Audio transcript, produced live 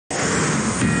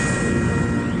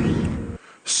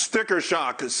Sticker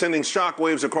shock is sending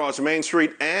shockwaves across Main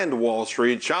Street and Wall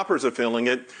Street. Shoppers are feeling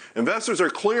it. Investors are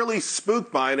clearly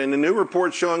spooked by it, and a new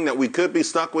report showing that we could be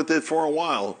stuck with it for a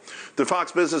while. The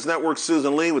Fox Business Network's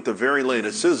Susan Lee with the very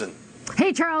latest. Susan.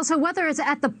 Hey, Charles. So whether it's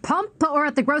at the pump or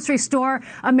at the grocery store,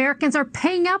 Americans are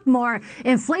paying up more.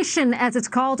 Inflation, as it's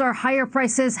called, or higher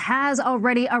prices, has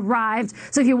already arrived.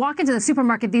 So if you walk into the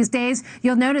supermarket these days,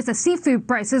 you'll notice the seafood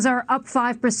prices are up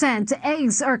 5%.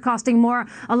 Eggs are costing more,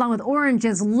 along with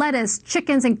oranges, lettuce,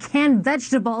 chickens, and canned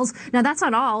vegetables. Now, that's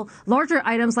not all. Larger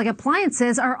items like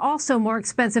appliances are also more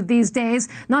expensive these days,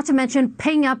 not to mention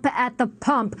paying up at the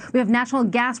pump. We have natural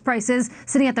gas prices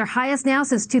sitting at their highest now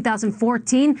since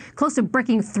 2014, close to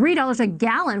breaking $3 a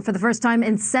gallon for the first time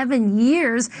in 7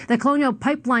 years. The Colonial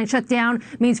Pipeline shutdown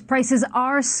means prices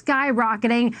are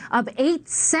skyrocketing, up 8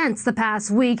 cents the past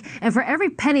week. And for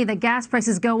every penny that gas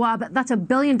prices go up, that's $1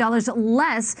 billion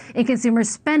less in consumer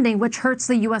spending, which hurts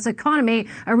the U.S. economy.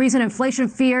 A reason inflation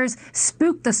fears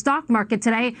spooked the stock market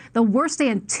today, the worst day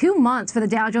in 2 months for the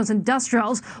Dow Jones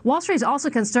Industrials. Wall Street is also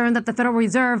concerned that the Federal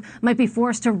Reserve might be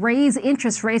forced to raise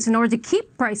interest rates in order to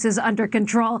keep prices under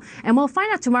control. And we'll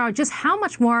find out tomorrow just how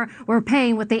much more we're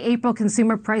paying with the April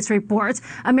consumer price reports.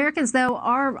 Americans, though,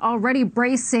 are already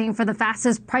bracing for the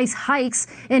fastest price hikes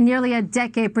in nearly a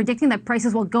decade, predicting that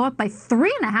prices will go up by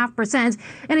 3.5%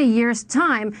 in a year's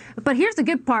time. But here's the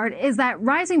good part, is that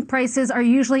rising prices are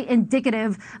usually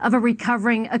indicative of a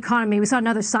recovering economy. We saw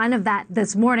another sign of that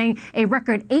this morning, a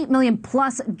record 8 million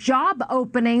plus job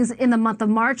openings in the month of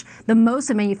March, the most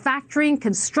in manufacturing,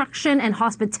 construction, and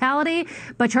hospitality.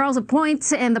 But Charles, a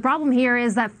point, and the problem here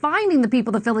is that finding the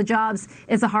people to fill the jobs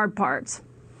is the hard part.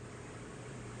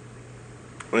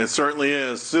 It certainly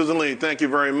is. Susan Lee, thank you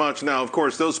very much. Now, of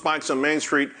course, those spikes on Main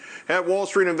Street have Wall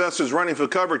Street investors running for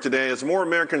cover today as more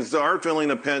Americans are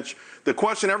feeling a pinch. The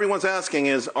question everyone's asking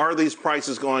is, are these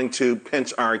prices going to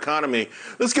pinch our economy?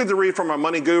 Let's get the read from our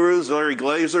money gurus. Larry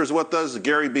Glazer is with us,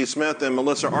 Gary B. Smith, and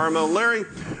Melissa Armo. Larry,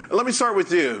 let me start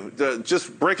with you.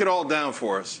 Just break it all down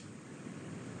for us.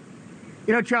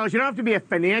 You know, Charles, you don't have to be a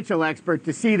financial expert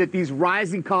to see that these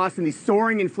rising costs and these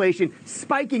soaring inflation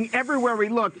spiking everywhere we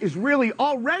look is really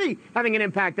already having an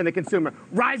impact on the consumer.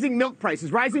 Rising milk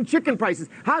prices, rising chicken prices.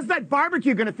 How's that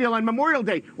barbecue going to feel on Memorial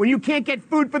Day when you can't get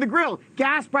food for the grill?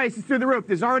 Gas prices through the roof.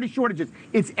 There's already shortages.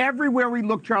 It's everywhere we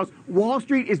look, Charles. Wall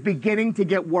Street is beginning to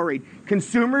get worried.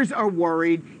 Consumers are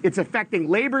worried. It's affecting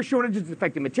labor shortages. It's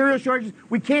affecting material shortages.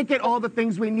 We can't get all the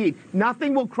things we need.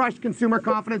 Nothing will crush consumer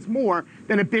confidence more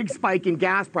than a big spike in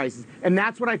gas prices. And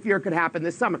that's what I fear could happen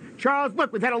this summer. Charles,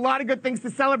 look, we've had a lot of good things to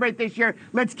celebrate this year.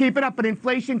 Let's keep it up. But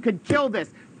inflation could kill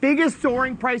this. Biggest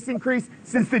soaring price increase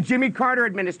since the Jimmy Carter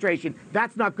administration.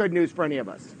 That's not good news for any of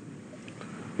us.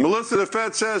 Melissa, the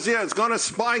Fed says, yeah, it's going to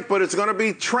spike, but it's going to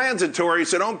be transitory,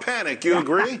 so don't panic. You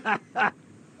agree?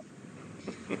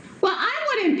 Well, I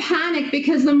wouldn't panic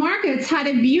because the market's had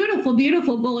a beautiful,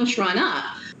 beautiful bullish run up.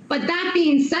 But that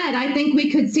being said, I think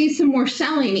we could see some more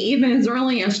selling even as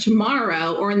early as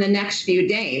tomorrow or in the next few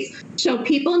days. So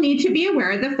people need to be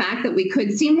aware of the fact that we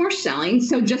could see more selling.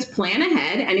 So just plan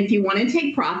ahead. And if you want to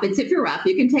take profits, if you're up,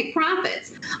 you can take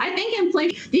profits. I think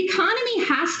inflation, the economy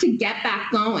has to get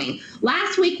back going.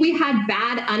 Last week, we had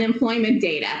bad unemployment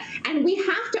data, and we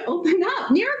have to open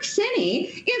up. New York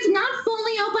City is not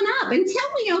fully open up. Until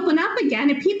we open up again,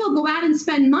 if people go out and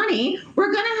spend money,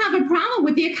 we're going to have a problem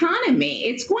with the economy.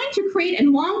 It's going to create a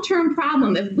long-term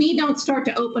problem if we don't start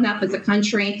to open up as a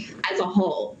country as a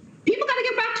whole. People got to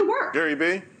get back to work. Gary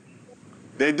B.,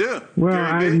 they do. Well,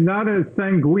 I'm not as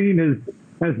sanguine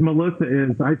as Melissa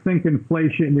is. I think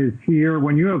inflation is here.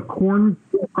 When you have corn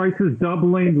prices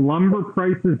doubling, lumber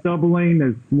prices doubling,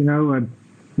 as you know,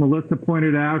 Melissa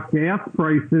pointed out, gas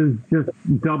prices just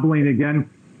doubling again.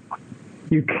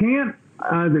 You can't.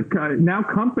 Now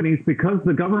companies, because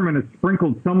the government has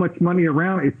sprinkled so much money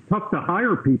around, it's tough to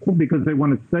hire people because they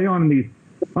want to stay on these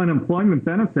unemployment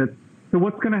benefits. So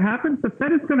what's going to happen? The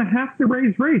Fed is going to have to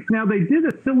raise rates. Now, they did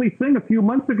a silly thing a few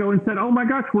months ago and said, oh, my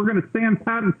gosh, we're going to stand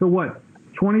pat until what,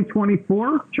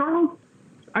 2024, Charles?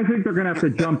 I think they're going to have to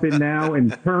jump in now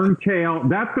and turn tail.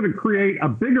 That's going to create a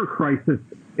bigger crisis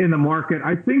in the market.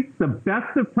 I think the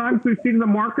best of times we've seen in the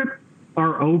market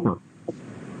are over.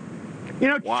 You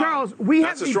know, wow. Charles, we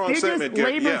That's have the biggest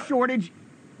labor shortage.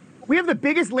 We have the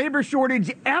biggest labor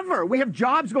shortage ever. We have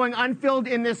jobs going unfilled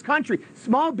in this country.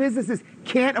 Small businesses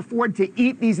can't afford to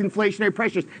eat these inflationary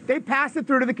pressures. They pass it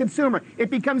through to the consumer. It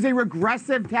becomes a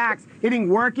regressive tax hitting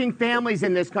working families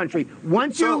in this country.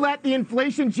 Once you let the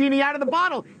inflation genie out of the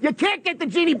bottle, you can't get the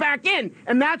genie back in.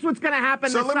 And that's what's going to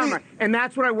happen this summer. And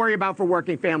that's what I worry about for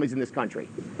working families in this country.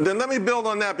 Then let me build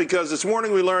on that, because this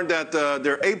morning we learned that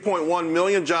there are 8.1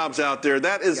 million jobs out there.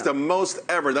 That is the most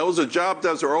ever. Those are job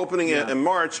that are opening in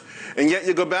March. And yet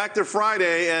you go back to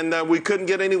Friday and we couldn't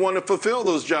get anyone to fulfill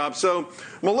those jobs. So,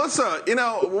 Melissa, you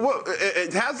know,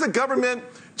 has the government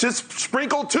just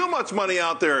sprinkled too much money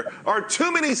out there? Are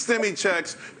too many stimmy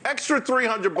checks, extra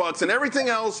 $300 and everything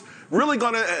else really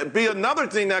going to be another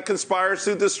thing that conspires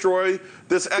to destroy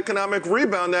this economic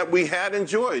rebound that we had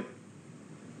enjoyed?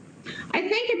 I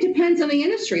think it depends on the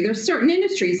industry. There's certain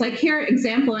industries, like here,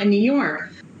 example, in New York.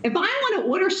 If I want to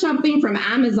order something from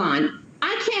Amazon,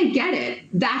 I can't get it.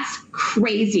 That's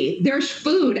crazy. There's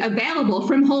food available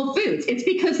from Whole Foods. It's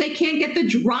because they can't get the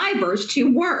drivers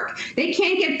to work. They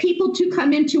can't get people to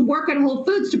come into work at Whole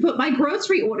Foods to put my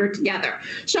grocery order together.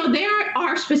 So there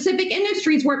are specific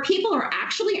industries where people are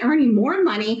actually earning more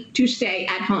money to stay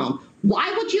at home.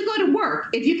 Why would you go to work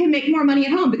if you can make more money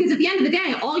at home? Because at the end of the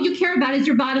day, all you care about is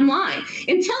your bottom line.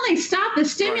 Until they stop the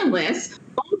stimulus,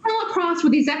 all across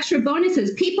with these extra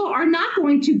bonuses, people are not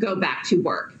going to go back to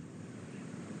work.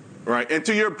 Right. And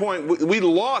to your point, we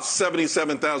lost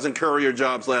 77,000 courier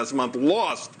jobs last month.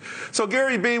 Lost. So,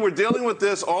 Gary B., we're dealing with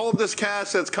this. All of this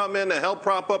cash that's come in to help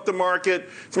prop up the market.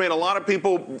 It's made a lot of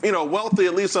people, you know, wealthy,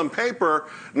 at least on paper.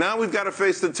 Now we've got to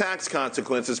face the tax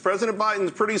consequences. President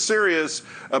Biden's pretty serious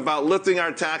about lifting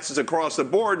our taxes across the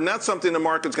board, and that's something the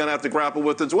market's going to have to grapple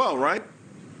with as well, right?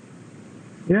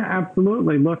 Yeah,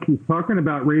 absolutely. Look, he's talking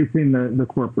about raising the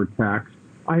corporate tax.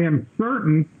 I am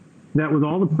certain that with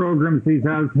all the programs he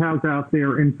has out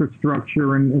there,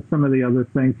 infrastructure and some of the other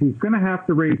things, he's going to have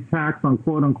to raise tax on,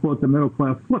 quote unquote, the middle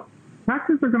class. Look,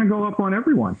 taxes are going to go up on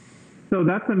everyone. So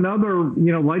that's another,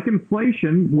 you know, like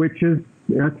inflation, which is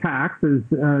a tax, as,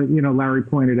 you know, Larry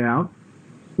pointed out.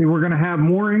 And we're going to have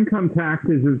more income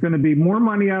taxes. There's going to be more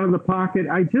money out of the pocket.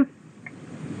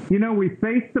 You know, we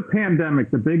faced the pandemic,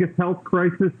 the biggest health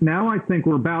crisis. Now I think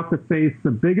we're about to face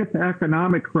the biggest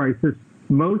economic crisis,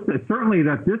 certainly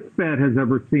that this Fed has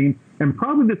ever seen, and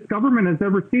probably this government has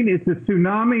ever seen. It's a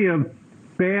tsunami of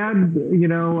bad, you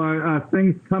know,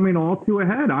 things coming all to a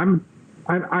head.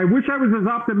 I wish I was as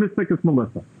optimistic as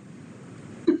Melissa.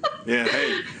 Yeah,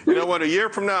 hey, you know what? A year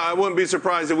from now, I wouldn't be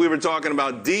surprised if we were talking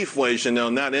about deflation, though,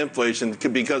 not inflation,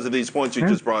 because of these points you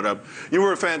just brought up. You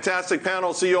were a fantastic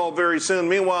panel. See you all very soon.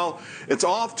 Meanwhile, it's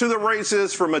off to the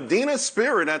races for Medina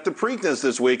Spirit at the Preakness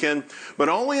this weekend, but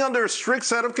only under a strict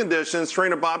set of conditions.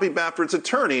 Trainer Bobby Baffert's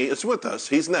attorney is with us.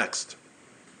 He's next.